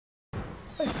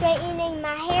for straightening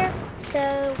my hair.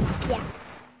 So, yeah.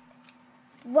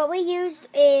 What we used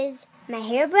is my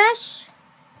hairbrush.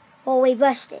 Well, we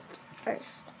brushed it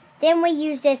first. Then we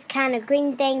use this kind of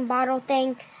green thing, bottle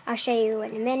thing. I'll show you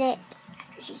in a minute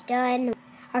after she's done.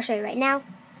 I'll show you right now.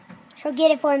 She'll get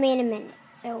it for me in a minute.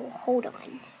 So, hold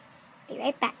on. Be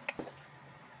right back.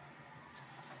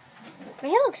 My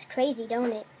hair looks crazy,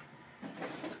 don't it?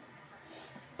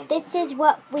 This is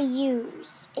what we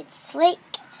use. It's slick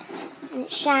and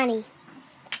it's shiny.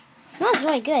 It smells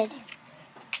really good.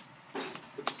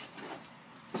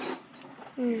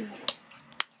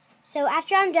 So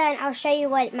after I'm done, I'll show you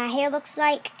what my hair looks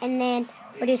like, and then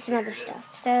we'll do some other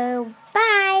stuff. So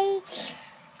bye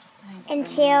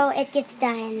until it gets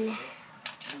done.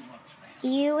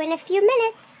 See you in a few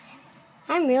minutes.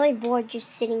 I'm really bored just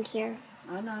sitting here.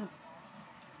 I know.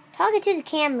 Talking to the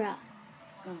camera.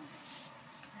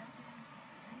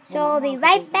 So I'll be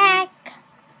right back.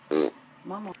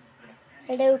 Mama.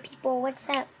 Hello people, what's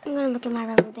up? I'm gonna look at my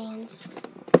rubber bands.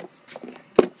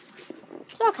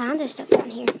 There's all kinds of stuff on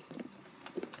here.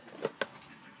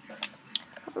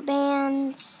 Rubber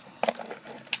bands.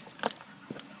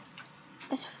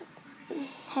 This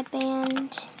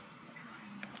headband.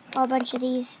 A bunch of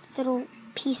these little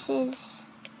pieces.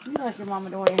 You like your mama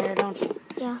doing your hair, don't you?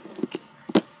 Yeah.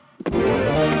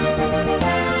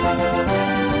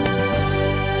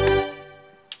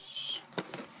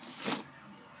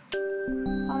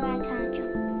 All that kind of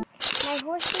junk. My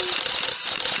horsey.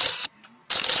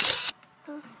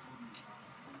 Oh.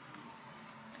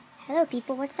 Hello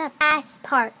people, what's up? Last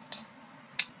part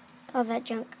of that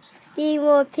junk. 3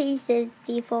 more pieces,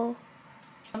 people.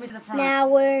 Let me see the front. Now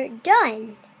we're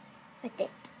done with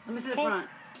it. Let me see the front.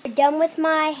 We're done with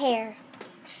my hair.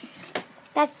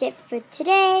 That's it for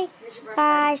today.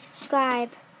 Bye,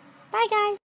 subscribe. Bye guys.